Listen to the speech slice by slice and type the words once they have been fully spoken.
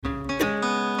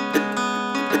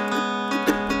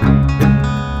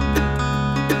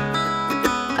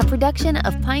production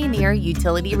of Pioneer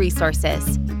Utility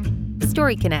Resources.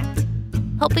 Story Connect,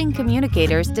 helping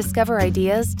communicators discover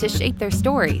ideas to shape their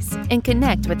stories and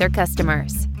connect with their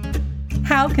customers.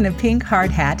 How can a pink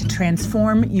hard hat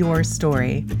transform your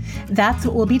story? That's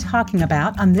what we'll be talking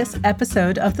about on this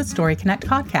episode of the Story Connect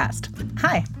podcast.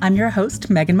 Hi, I'm your host,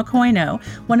 Megan McCoyno,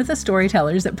 one of the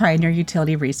storytellers at Pioneer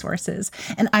Utility Resources.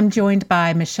 And I'm joined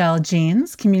by Michelle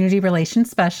Geans, Community Relations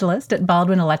Specialist at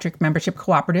Baldwin Electric Membership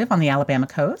Cooperative on the Alabama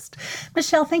coast.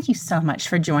 Michelle, thank you so much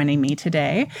for joining me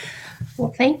today.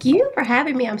 Well, thank you for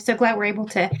having me. I'm so glad we're able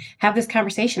to have this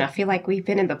conversation. I feel like we've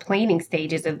been in the planning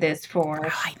stages of this for,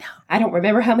 I don't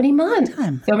remember how many months.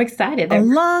 So I'm excited. A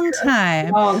long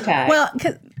time. Long time. Well,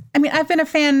 I've been a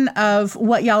fan of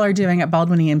what y'all are doing at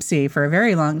Baldwin EMC for a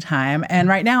very long time. And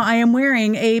right now I am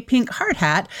wearing a pink hard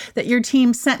hat that your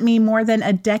team sent me more than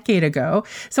a decade ago.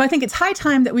 So I think it's high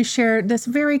time that we share this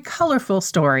very colorful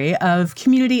story of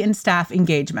community and staff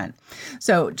engagement.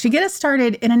 So to get us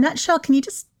started, in a nutshell, can you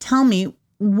just tell me,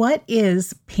 what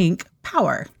is Pink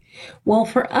Power? Well,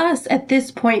 for us at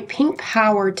this point, Pink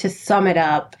Power, to sum it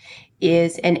up,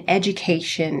 is an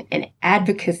education and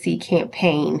advocacy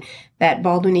campaign that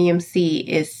Baldwin EMC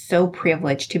is so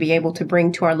privileged to be able to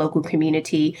bring to our local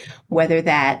community, whether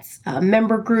that's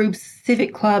member groups,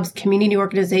 civic clubs, community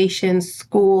organizations,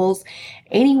 schools,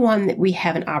 anyone that we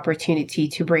have an opportunity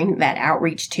to bring that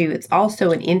outreach to. It's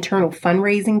also an internal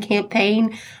fundraising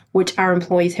campaign, which our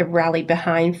employees have rallied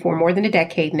behind for more than a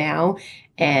decade now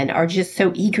and are just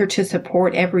so eager to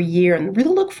support every year and really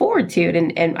look forward to it.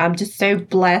 And I'm just so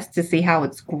blessed to see how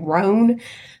it's grown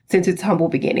since its humble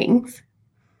beginnings.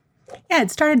 Yeah,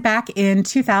 it started back in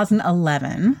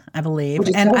 2011, I believe.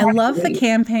 And I love the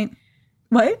campaign.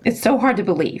 What? It's so hard to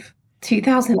believe.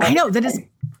 2011. I know, that is.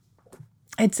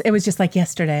 It was just like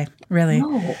yesterday, really.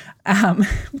 No.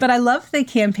 But I love the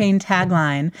campaign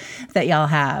tagline that y'all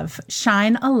have: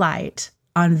 shine a light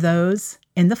on those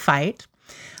in the fight.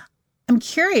 I'm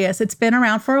curious, it's been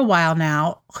around for a while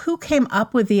now. Who came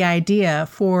up with the idea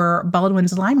for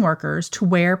Baldwin's line workers to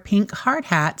wear pink hard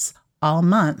hats all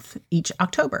month, each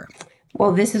October?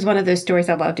 Well, this is one of those stories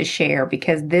I love to share,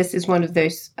 because this is one of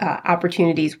those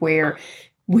opportunities where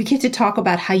we get to talk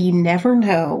about how you never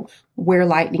know where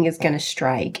lightning is going to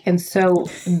strike. And so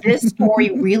this story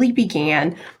really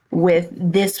began with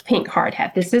this pink hard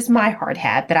hat. This is my hard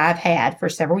hat that I've had for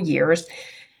several years.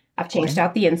 I've changed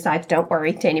out the insides. Don't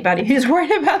worry, to anybody who's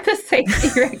worried about the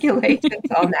safety regulations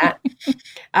on that.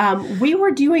 We were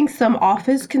doing some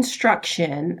office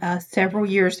construction several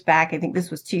years back. I think this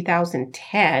was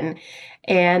 2010.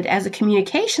 And as a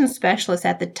communications specialist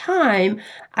at the time,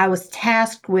 I was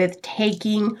tasked with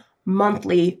taking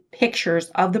monthly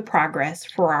pictures of the progress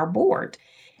for our board.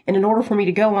 And in order for me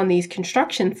to go on these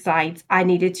construction sites, I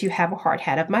needed to have a hard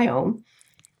hat of my own.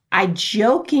 I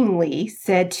jokingly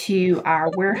said to our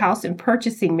warehouse and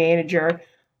purchasing manager,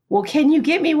 well, can you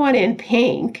get me one in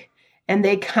pink? And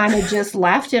they kind of just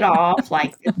laughed it off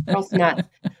like, this girl's nuts.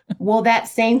 Well, that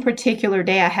same particular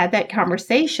day I had that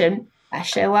conversation, I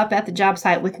show up at the job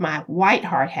site with my white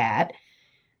hard hat,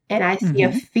 and I see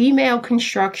a female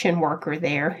construction worker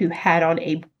there who had on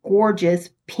a gorgeous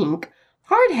pink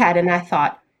hard hat. And I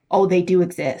thought, oh, they do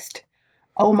exist.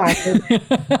 Oh my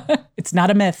goodness. It's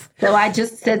not a myth. So I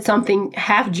just said something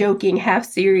half joking, half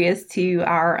serious to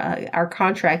our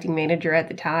contracting manager at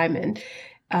the time. And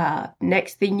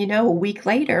next thing you know, a week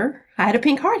later, I had a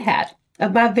pink hard hat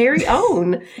of my very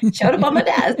own, showed up on my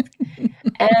desk.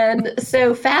 And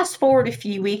so fast forward a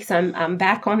few weeks, I'm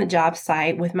back on the job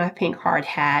site with my pink hard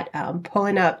hat,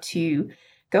 pulling up to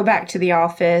go back to the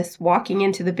office, walking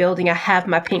into the building. I have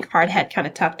my pink hard hat kind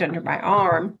of tucked under my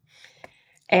arm.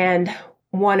 And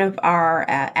one of our,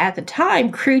 at the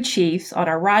time, crew chiefs on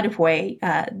our right-of-way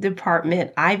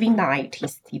department, Ivy Knight,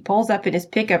 he pulls up in his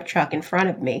pickup truck in front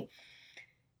of me,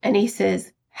 and he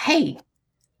says, hey,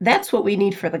 that's what we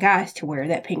need for the guys to wear,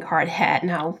 that pink hard hat.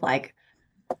 And I was like,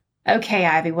 okay,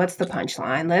 Ivy, what's the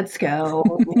punchline? Let's go.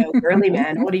 Girly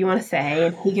man, what do you want to say?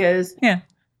 And he goes,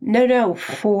 no,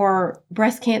 for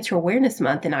Breast Cancer Awareness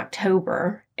Month in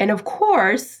October. And of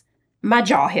course, my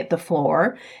jaw hit the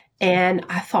floor, and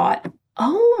I thought,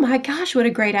 oh my gosh, what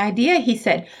a great idea. He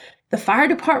said, the fire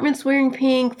department's wearing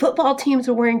pink, football teams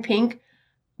are wearing pink.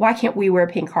 Why can't we wear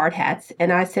pink hard hats?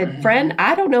 And I said, friend,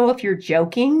 I don't know if you're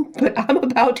joking, but I'm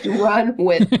about to run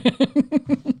with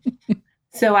it.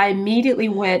 So I immediately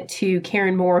went to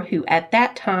Karen Moore, who at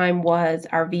that time was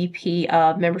our VP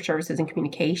of Member Services and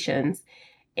Communications,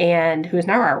 and who is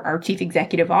now our Chief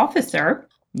Executive Officer.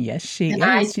 Yes, she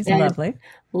is. She's lovely.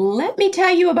 Let me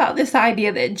tell you about this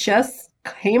idea that just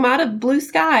came out of blue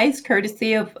skies,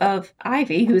 courtesy of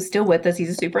Ivy, who is still with us. He's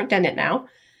a superintendent now.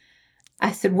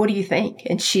 I said, what do you think?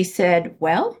 And she said,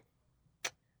 well,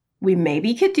 we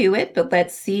maybe could do it, but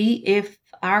let's see if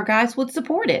our guys would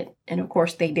support it. And of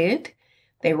course they did.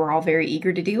 They were all very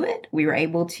eager to do it. We were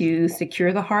able to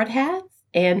secure the hard hats.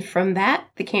 And from that,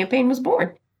 the campaign was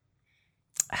born.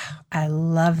 I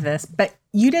love this. But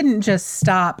you didn't just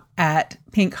stop at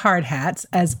pink hard hats,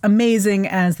 as amazing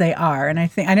as they are. And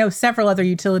I know several other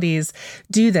utilities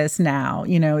do this now.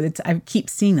 You know, I keep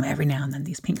seeing them every now and then,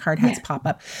 these pink hard hats pop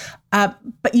up.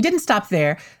 But you didn't stop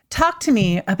there. Talk to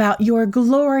me about your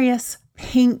glorious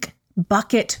pink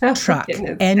bucket truck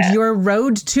and your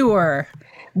road tour.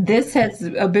 This has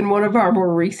been one of our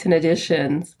more recent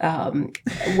additions.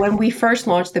 When we first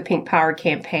launched the Pink Power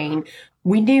campaign,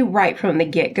 we knew right from the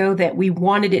get-go that we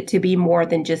wanted it to be more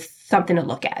than just something to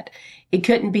look at. It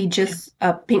couldn't be just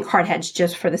pink hard hats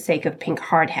just for the sake of pink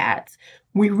hard hats.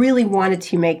 We really wanted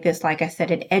to make this, like I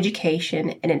said, an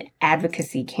education and an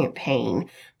advocacy campaign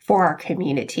for our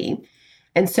community.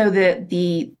 And so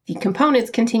the components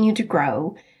continue to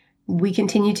grow. We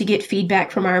continue to get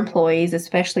feedback from our employees,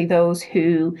 especially those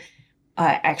who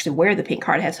actually wear the pink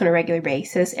hard hats on a regular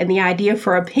basis. And the idea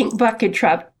for a pink bucket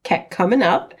truck kept coming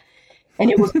up. And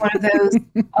it was one of those,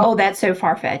 oh, that's so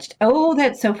far-fetched. Oh,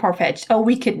 that's so far-fetched. Oh,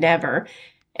 we could never.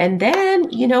 And then,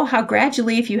 you know how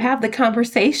gradually, if you have the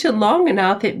conversation long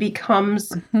enough, it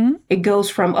becomes, it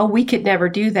goes from, oh, we could never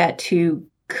do that to,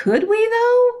 could we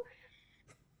though?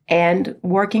 And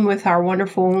working with our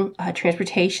wonderful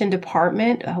transportation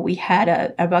department, we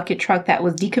had a bucket truck that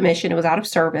was decommissioned. It was out of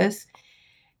service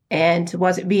and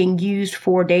wasn't being used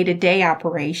for day-to-day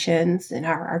operations. And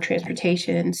our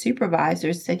transportation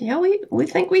supervisors said, we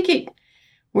think we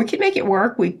could make it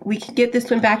work. We could get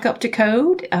this one back up to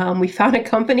code. We found a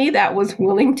company that was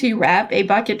willing to wrap a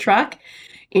bucket truck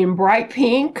in bright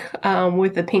pink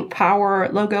with the Pink Power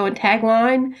logo and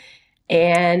tagline.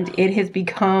 And it has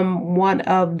become one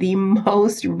of the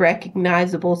most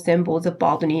recognizable symbols of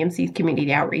Baldwin EMC's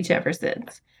community outreach ever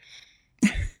since.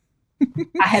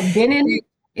 I have been in it.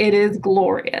 It is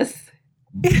glorious.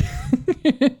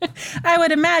 I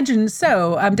would imagine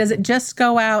so. Does it just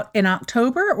go out in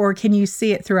October, or can you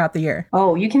see it throughout the year?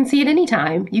 Oh, you can see it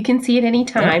anytime.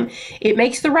 Yeah. It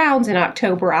makes the rounds in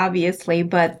October, obviously,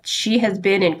 but she has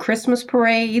been in Christmas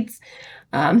parades.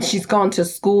 She's gone to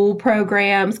school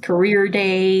programs, career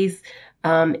days.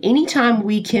 Anytime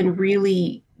we can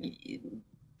really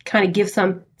kind of give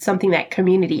something that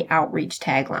community outreach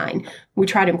tagline, we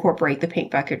try to incorporate the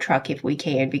pink bucket truck if we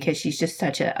can, because she's just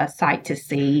such a sight to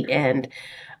see. And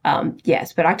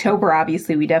yes, but October,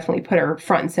 obviously, we definitely put her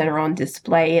front and center on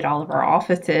display at all of our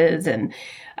offices. And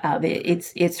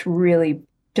it's really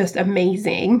just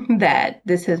amazing that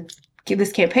this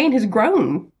campaign has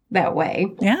grown that way.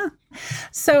 Yeah.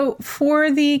 So for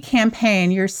the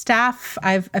campaign, your staff,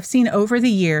 I've seen over the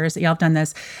years that y'all have done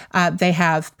this, they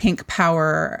have Pink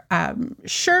Power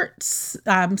shirts.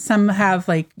 Some have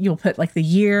you'll put the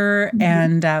year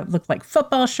and look like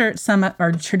football shirts. Some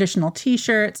are traditional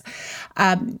T-shirts.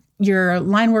 Your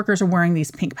line workers are wearing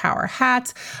these Pink Power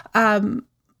hats.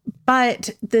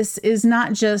 But this is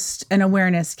not just an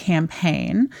awareness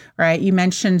campaign, right? You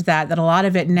mentioned that a lot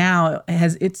of it now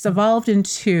it's evolved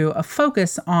into a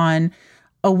focus on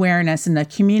awareness in the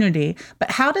community.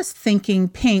 But how does Thinking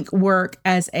Pink work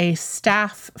as a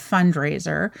staff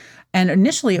fundraiser? And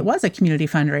initially it was a community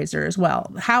fundraiser as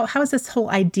well. How has this whole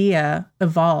idea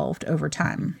evolved over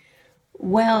time?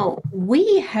 Well,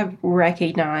 we have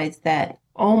recognized that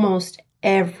almost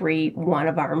every one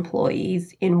of our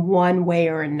employees in one way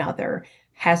or another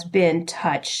has been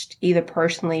touched either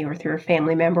personally or through a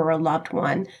family member or a loved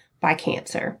one by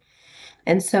cancer.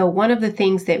 And so one of the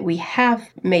things that we have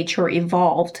made sure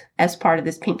evolved as part of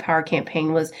this Pink Power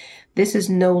campaign was this is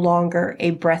no longer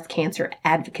a breast cancer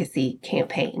advocacy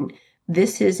campaign.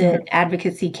 This is an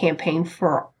advocacy campaign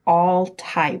for all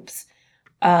types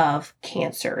of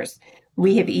cancers.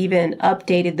 We have even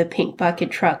updated the pink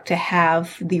bucket truck to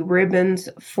have the ribbons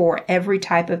for every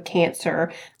type of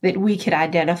cancer that we could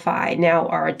identify now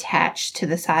are attached to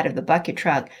the side of the bucket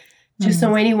truck, just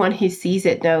so anyone who sees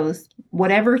it knows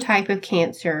whatever type of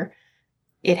cancer,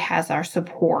 it has our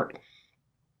support.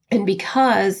 And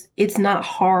because it's not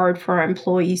hard for our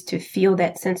employees to feel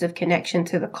that sense of connection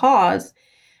to the cause,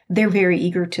 they're very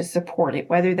eager to support it,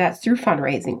 whether that's through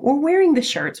fundraising or wearing the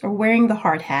shirts or wearing the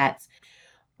hard hats,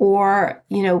 or,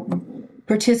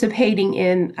 participating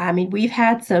in, we've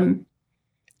had some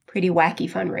pretty wacky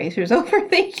fundraisers over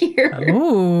the years.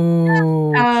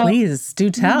 Oh, please do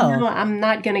tell. I'm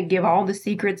not going to give all the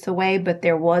secrets away, but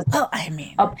there was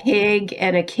a pig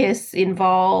and a kiss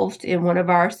involved in one of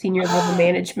our senior level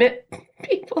management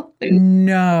people.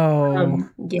 No,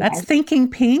 that's thinking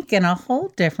pink in a whole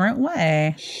different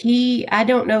way. I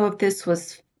don't know if this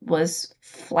was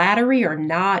flattery or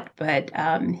not, but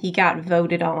he got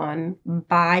voted on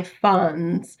by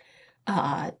funds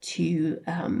to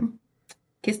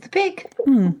kiss the pig.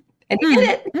 And he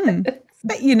did it.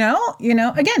 But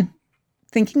again,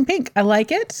 thinking pink. I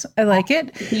like it.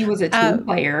 He was a team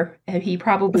player, and he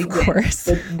probably was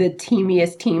the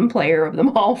teamiest team player of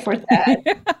them all for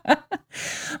that.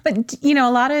 But, a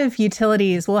lot of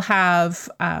utilities will have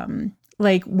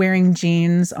like wearing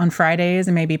jeans on Fridays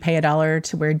and maybe pay $1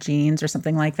 to wear jeans or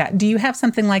something like that. Do you have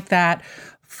something like that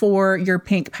for your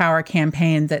Pink Power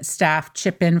campaign that staff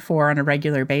chip in for on a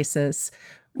regular basis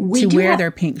to wear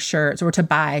their pink shirts or to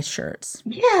buy shirts?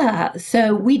 Yeah.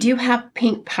 So we do have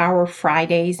Pink Power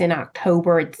Fridays in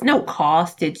October. It's no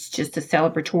cost. It's just a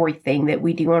celebratory thing that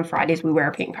we do on Fridays. We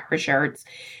wear Pink Power shirts.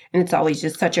 And it's always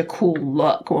just such a cool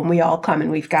look when we all come and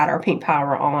we've got our Pink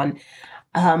Power on.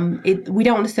 We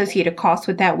don't associate a cost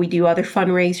with that. We do other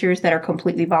fundraisers that are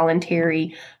completely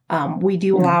voluntary. We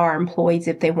do allow our employees,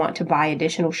 if they want to buy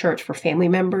additional shirts for family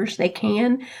members, they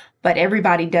can. But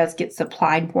everybody does get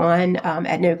supplied one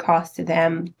at no cost to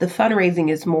them. The fundraising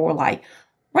is more like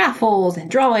raffles and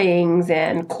drawings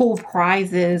and cool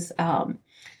prizes.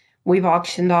 We've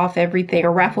auctioned off everything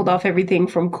or raffled off everything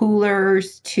from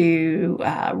coolers to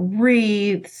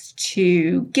wreaths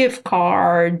to gift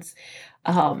cards.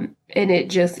 And it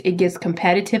gets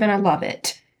competitive, and I love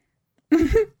it.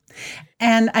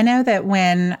 And I know that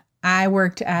when I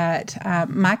worked at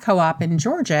my co-op in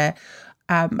Georgia,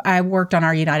 I worked on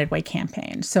our United Way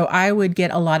campaign. So I would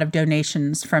get a lot of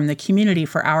donations from the community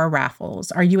for our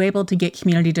raffles. Are you able to get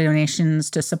community donations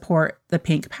to support the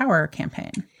Pink Power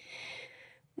campaign?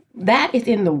 That is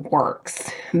in the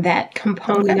works. That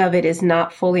component of it is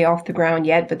not fully off the ground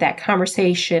yet, but that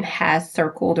conversation has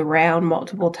circled around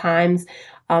multiple times.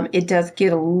 It does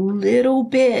get a little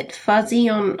bit fuzzy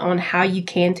on how you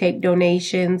can take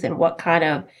donations and what kind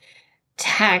of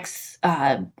tax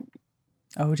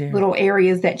little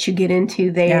areas that you get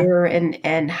into there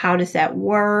and how does that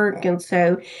work. And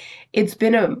so it's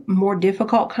been a more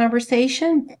difficult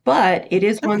conversation, but it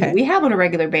is one that we have on a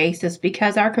regular basis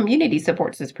because our community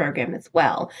supports this program as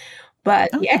well.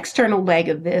 But the external leg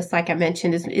of this, like I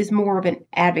mentioned, is more of an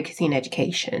advocacy and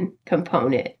education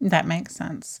component. That makes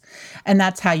sense. And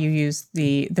that's how you use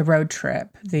the road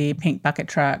trip. The Pink Bucket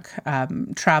Truck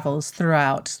travels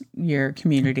throughout your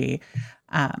community.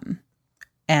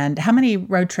 And how many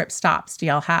road trip stops do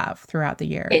y'all have throughout the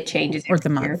year? It changes every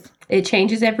month. Year. It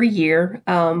changes every year.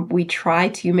 We try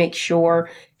to make sure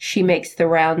she makes the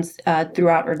rounds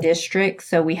throughout our district.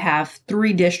 So we have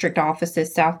 3 district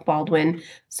offices: South Baldwin,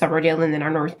 Summerdale, and then our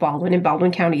North Baldwin. And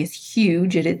Baldwin County is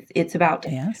huge. It's about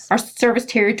our service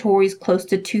territory is close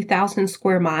to 2,000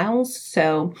 square miles.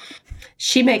 So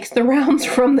she makes the rounds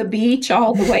from the beach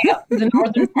all the way up to the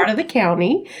northern part of the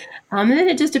county. And then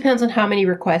it just depends on how many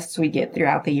requests we get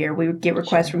throughout the year. We would get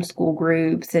requests from school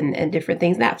groups and different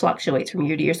things. That fluctuates from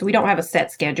year to year. So we don't have a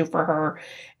set schedule for her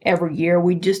every year.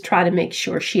 We just try to make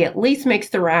sure she at least makes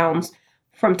the rounds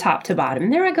from top to bottom.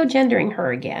 And there I go gendering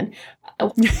her again.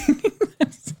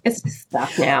 It's just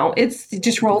stuff now. It's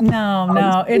just roll.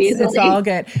 No, it's all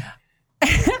good.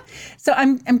 So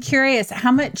I'm curious,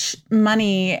 how much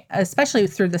money, especially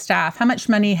through the staff, how much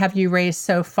money have you raised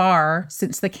so far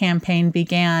since the campaign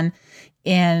began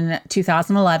in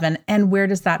 2011, and where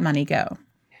does that money go?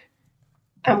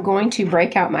 I'm going to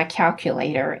break out my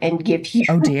calculator and give you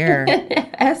an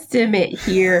estimate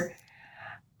here.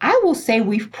 I will say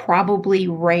we've probably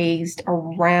raised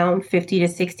around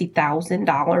 $50,000 to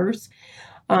 $60,000.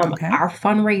 Our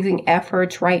fundraising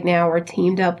efforts right now are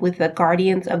teamed up with the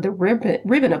Guardians of the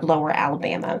Ribbon of Lower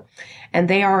Alabama. And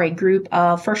they are a group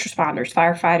of first responders,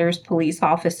 firefighters, police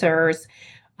officers,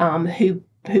 who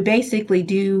basically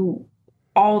do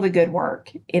all the good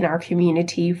work in our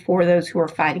community for those who are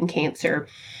fighting cancer.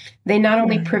 They not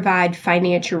only provide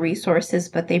financial resources,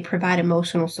 but they provide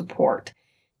emotional support.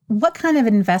 What kind of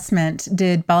investment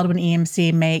did Baldwin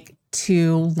EMC make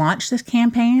to launch this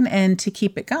campaign and to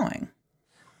keep it going?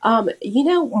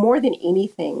 More than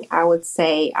anything, I would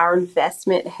say our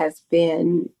investment has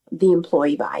been the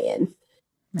employee buy-in.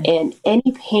 Right. And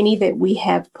any penny that we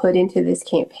have put into this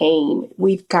campaign,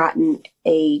 we've gotten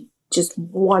a just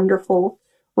wonderful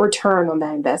return on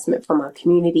that investment from our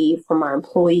community, from our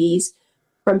employees,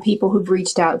 from people who've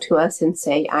reached out to us and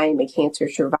say, I am a cancer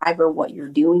survivor. What you're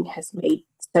doing has made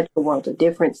such a world of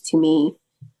difference to me.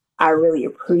 I really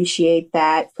appreciate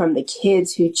that from the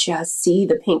kids who just see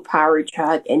the pink power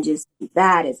truck and just,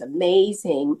 that is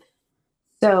amazing.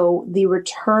 So the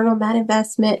return on that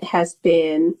investment has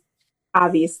been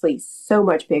obviously so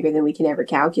much bigger than we can ever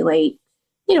calculate.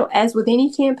 As with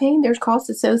any campaign, there's costs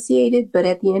associated, but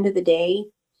at the end of the day,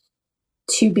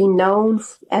 to be known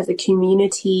as a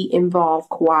community involved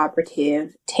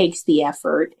cooperative takes the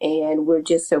effort. And we're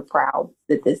just so proud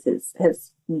that this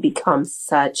has become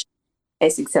such a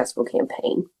successful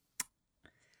campaign.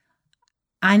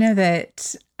 I know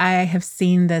that I have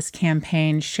seen this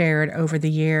campaign shared over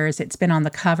the years. It's been on the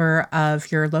cover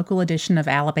of your local edition of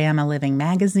Alabama Living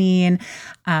magazine.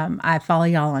 I follow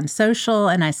y'all on social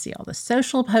and I see all the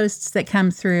social posts that come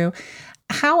through.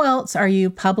 How else are you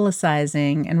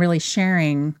publicizing and really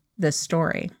sharing this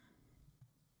story?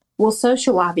 Well,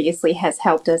 social obviously has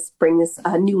helped us bring this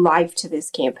new life to this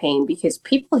campaign, because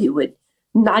people who would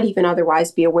not even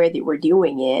otherwise be aware that we're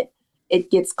doing it, it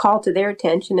gets called to their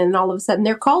attention, and all of a sudden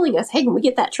they're calling us, hey, can we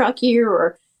get that truck here?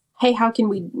 Or, hey, how can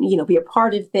we, be a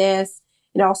part of this?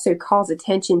 It also calls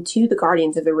attention to the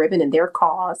Guardians of the Ribbon and their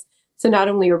cause. So not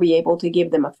only are we able to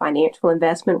give them a financial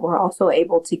investment, we're also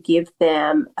able to give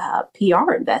them a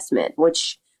PR investment,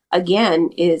 which again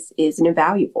is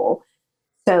invaluable.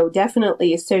 So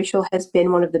definitely social has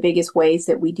been one of the biggest ways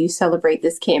that we do celebrate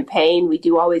this campaign. We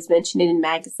do always mention it in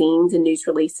magazines and news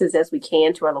releases as we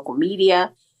can to our local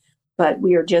media. But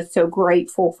we are just so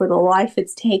grateful for the life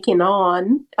it's taken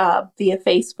on via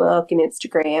Facebook and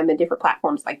Instagram and different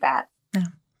platforms like that. Yeah.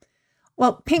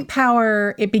 Well, Pink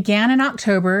Power, it began in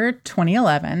October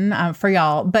 2011 for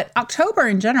y'all, but October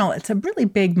in general, it's a really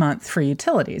big month for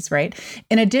utilities, right?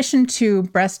 In addition to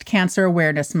Breast Cancer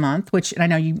Awareness Month, which I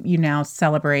know you now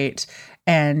celebrate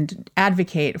and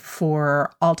advocate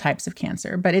for all types of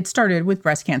cancer, but it started with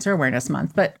Breast Cancer Awareness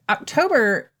Month. But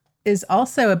October is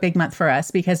also a big month for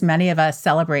us because many of us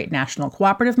celebrate National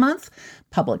Cooperative Month,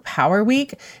 Public Power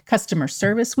Week, Customer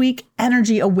Service Week,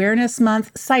 Energy Awareness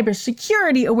Month,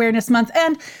 Cybersecurity Awareness Month,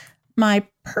 and my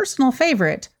personal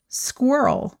favorite,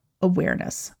 Squirrel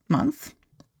Awareness Month.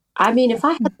 I mean, if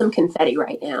I had some confetti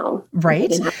right now.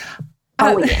 Right?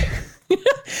 Yeah.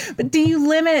 But do you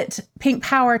limit Pink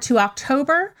Power to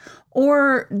October,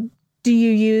 or do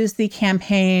you use the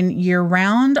campaign year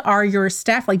round? Are your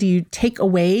staff, do you take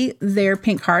away their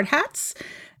pink hard hats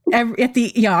at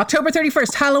the October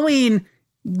 31st, Halloween,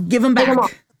 give them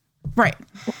back? Right.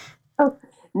 Oh,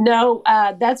 no,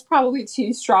 that's probably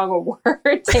too strong a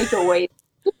word. Take away.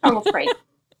 I'm afraid.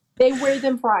 They wear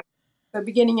them Friday. So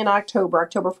beginning in October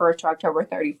 1st to October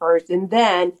 31st. And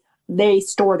then they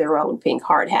store their own pink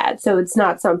hard hats. So it's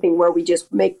not something where we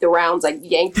just make the rounds,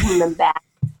 yanking them back.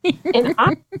 And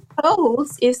I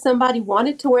suppose if somebody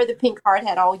wanted to wear the pink hard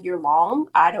hat all year long,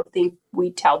 I don't think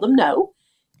we'd tell them no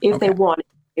if they wanted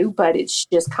to, but it's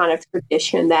just kind of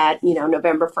tradition that,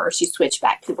 November 1st, you switch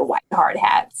back to the white hard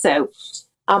hat. So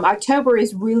October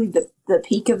is really the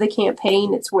peak of the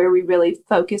campaign. It's where we really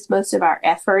focus most of our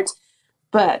efforts.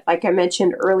 But like I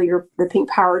mentioned earlier, the Pink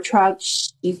Power Truck,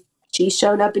 she's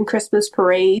shown up in Christmas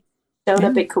parades, shown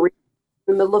up at Korea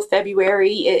in the middle of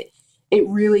February. It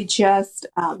really just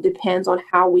depends on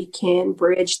how we can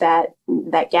bridge that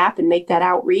gap and make that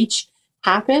outreach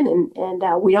happen. And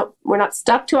we're not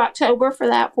stuck to October for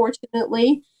that,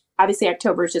 fortunately. Obviously,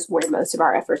 October is just where most of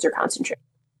our efforts are concentrated.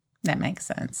 That makes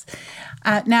sense.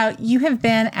 Now, you have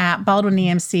been at Baldwin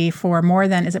EMC for more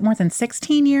than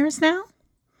 16 years now?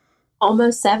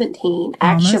 Almost 17,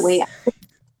 actually.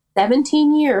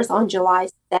 17 years on July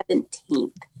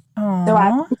 17th.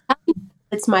 Aww. So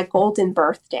it's my golden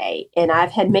birthday, and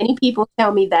I've had many people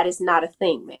tell me that is not a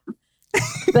thing, ma'am.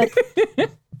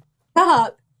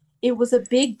 But it was a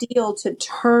big deal to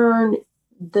turn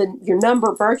your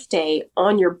number birthday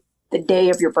on the day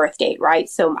of your birthday, right?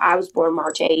 So I was born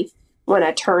March 8th. When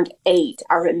I turned 8,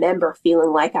 I remember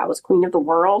feeling like I was queen of the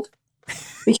world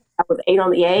because I was 8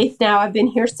 on the 8th. Now I've been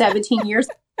here 17 years,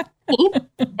 and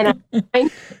I'm trying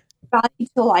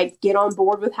to get on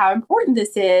board with how important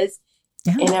this is.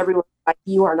 Yeah. And everyone's like,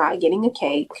 you are not getting a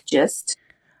cake.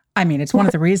 It's one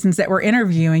of the reasons that we're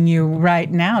interviewing you right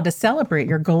now, to celebrate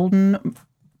your golden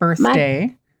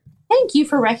birthday. Thank you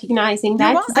for recognizing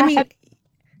that. Well, I have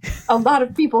a lot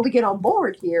of people to get on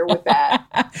board here with that.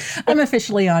 I'm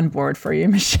officially on board for you,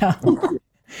 Michelle.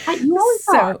 You always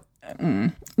are.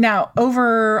 Now,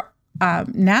 over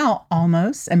now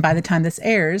almost, and by the time this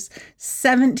airs,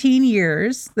 17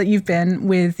 years that you've been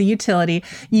with the utility.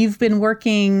 You've been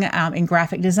working in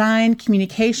graphic design,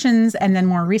 communications, and then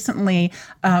more recently,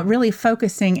 really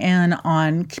focusing in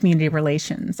on community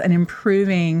relations and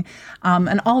improving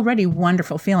an already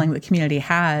wonderful feeling the community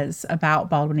has about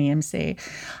Baldwin EMC.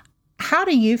 How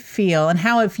do you feel, and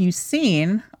how have you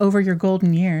seen over your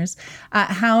golden years,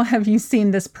 how have you seen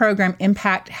this program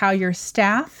impact how your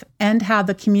staff and how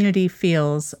the community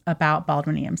feels about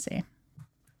Baldwin EMC?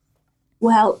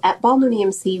 Well, at Baldwin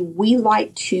EMC, we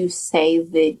like to say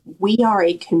that we are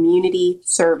a community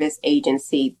service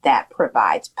agency that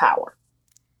provides power.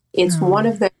 It's one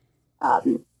of the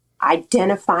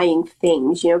identifying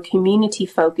things, community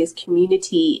focus,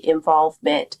 community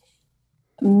involvement,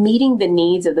 meeting the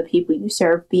needs of the people you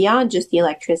serve beyond just the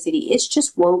electricity. It's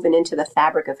just woven into the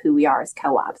fabric of who we are as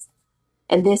co-ops.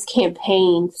 And this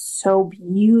campaign so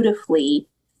beautifully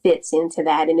fits into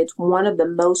that. And it's one of the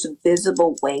most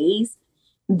visible ways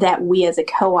that we as a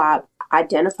co-op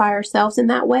identify ourselves in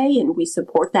that way. And we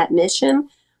support that mission.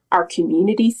 Our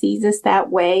community sees us that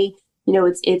way.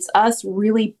 It's us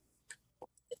really,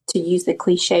 to use the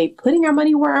cliche, putting our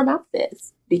money where our mouth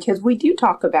is. Because we do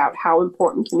talk about how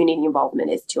important community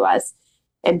involvement is to us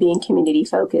and being community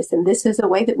focused. And this is a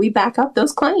way that we back up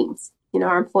those claims.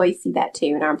 Our employees see that too.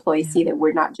 And our employees see that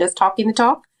we're not just talking the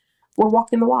talk, we're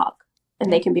walking the walk,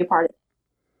 and they can be a part of it.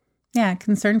 Yeah,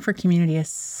 concern for community is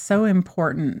so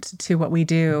important to what we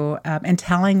do, and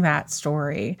telling that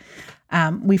story.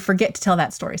 We forget to tell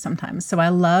that story sometimes. So I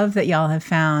love that y'all have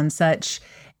found such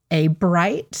a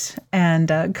bright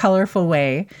and colorful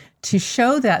way to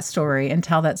show that story and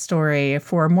tell that story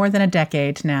for more than a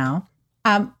decade now.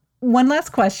 One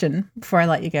last question before I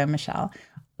let you go, Michelle.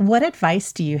 What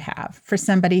advice do you have for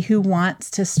somebody who wants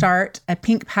to start a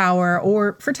Pink Power,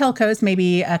 or for telcos,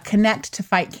 maybe a Connect to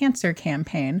Fight Cancer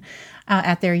campaign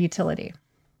at their utility?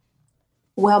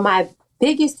 Well, my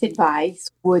biggest advice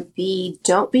would be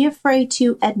don't be afraid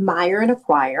to admire and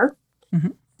acquire. Mm-hmm.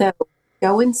 So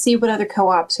go and see what other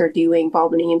co-ops are doing,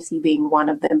 Baldwin EMC being one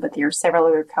of them, but there are several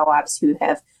other co-ops who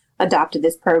have adopted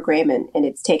this program and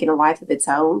it's taken a life of its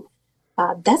own.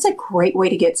 That's a great way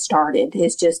to get started,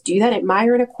 is just do that,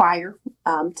 admire and acquire,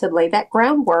 to lay that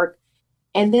groundwork,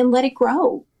 and then let it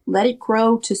grow. Let it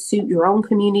grow to suit your own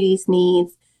community's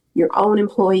needs, your own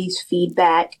employees'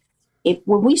 feedback.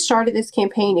 When we started this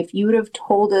campaign, if you would have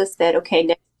told us that, okay,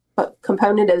 next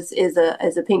component is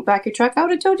a pink bucket truck, I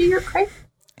would have told you you're crazy.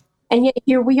 And yet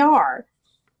here we are.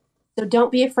 So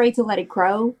don't be afraid to let it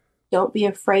grow. Don't be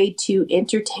afraid to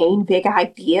entertain big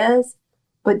ideas,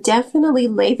 but definitely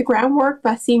lay the groundwork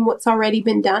by seeing what's already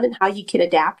been done and how you can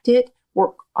adapt it,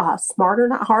 work smarter,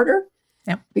 not harder.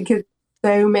 Yep. Because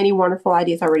so many wonderful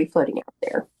ideas already floating out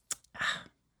there.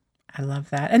 I love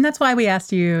that. And that's why we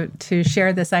asked you to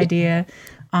share this idea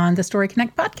on the Story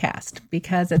Connect podcast,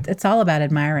 because it's all about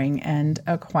admiring and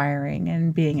acquiring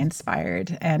and being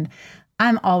inspired. And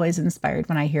I'm always inspired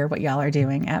when I hear what y'all are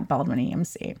doing at Baldwin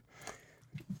EMC.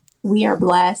 We are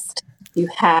blessed. You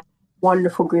have a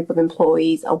wonderful group of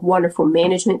employees, a wonderful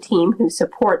management team who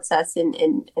supports us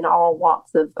in all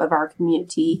walks of our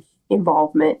community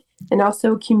involvement, and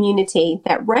also a community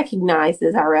that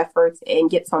recognizes our efforts and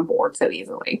gets on board so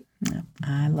easily. Yeah,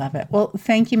 I love it. Well,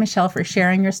 thank you, Michelle, for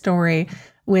sharing your story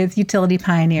with Utility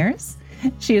Pioneers.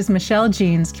 She is Michelle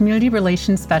Geans, Community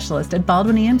Relations Specialist at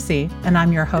Baldwin EMC, and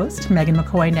I'm your host, Megan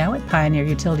McCoy-No at Pioneer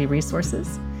Utility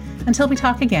Resources. Until we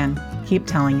talk again, keep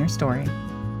telling your story.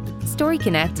 Story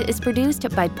Connect is produced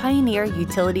by Pioneer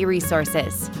Utility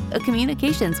Resources, a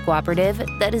communications cooperative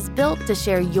that is built to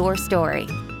share your story.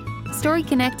 Story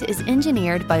Connect is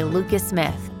engineered by Lucas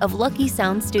Smith of Lucky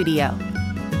Sound Studio